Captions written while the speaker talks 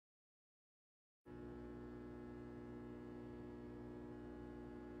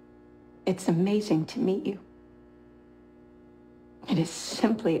It's amazing to meet you. It is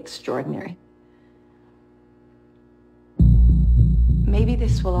simply extraordinary. Maybe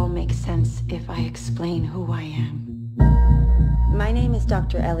this will all make sense if I explain who I am. My name is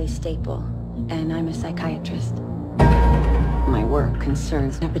Dr. Ellie Staple, and I'm a psychiatrist. My work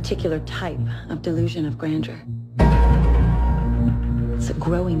concerns a particular type of delusion of grandeur. It's a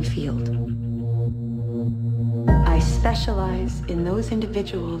growing field. I specialize in those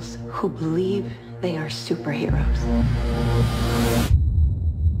individuals who believe they are superheroes.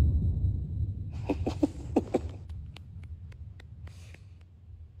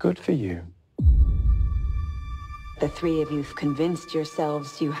 Good for you. The three of you've convinced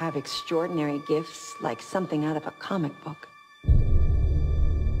yourselves you have extraordinary gifts like something out of a comic book.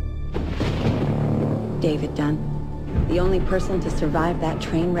 David Dunn, the only person to survive that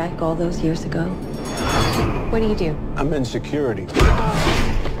train wreck all those years ago. What do you do? I'm in security.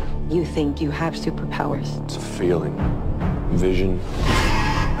 You think you have superpowers. It's a feeling. Vision.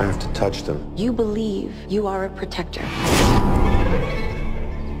 I have to touch them. You believe you are a protector.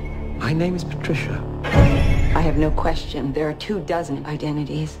 My name is Patricia. I have no question there are 24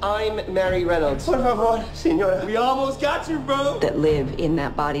 identities I'm Mary Reynolds. Por favor, señora. We almost got you, bro. that live in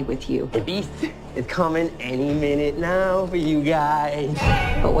that body with you. The beast is coming any minute now for you guys.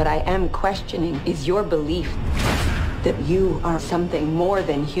 But what I am questioning is your belief that you are something more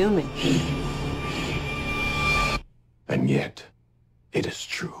than human. And yet, it is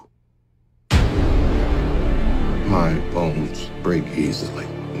true. My bones break easily.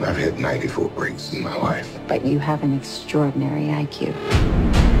 I've had 94 breaks in my life. But you have an extraordinary IQ.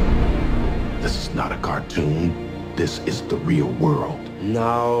 This is not a cartoon. This is the real world.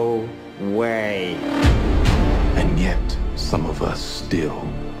 No way. And yet, some of us still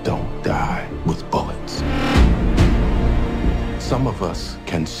don't die with bullets. Some of us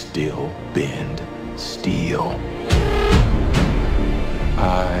can still bend steel.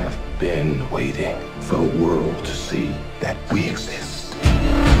 I've been waiting for the world to see that we exist.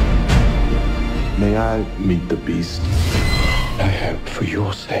 May I meet the beast? I hope for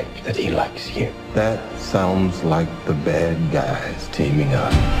your sake that he likes you. That sounds like the bad guys teaming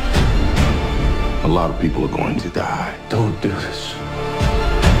up. A lot of people are going to die. Don't do this.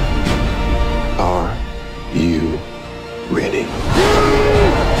 Are you ready?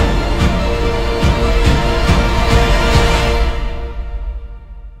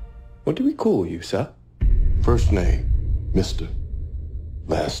 What do we call you, sir? First name, Mr.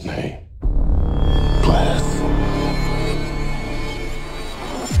 Last name, Glass.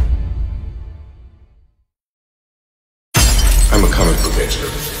 I'm a comic book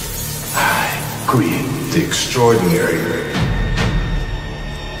expert. I create the extraordinary.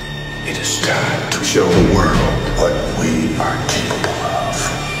 It is time to show the world what we are capable of.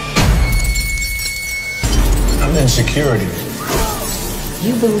 I'm in security.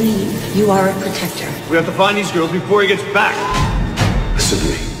 You believe you are a protector. We have to find these girls before he gets back. Listen to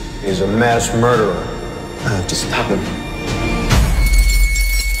me. He's a mass murderer. I have to stop him.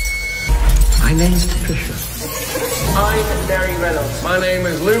 My name's Patricia. I'm Mary Reynolds. My name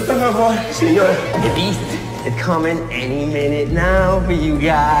is Luke. Por favor, señora. The beast is coming any minute now for you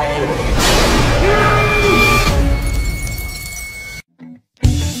guys.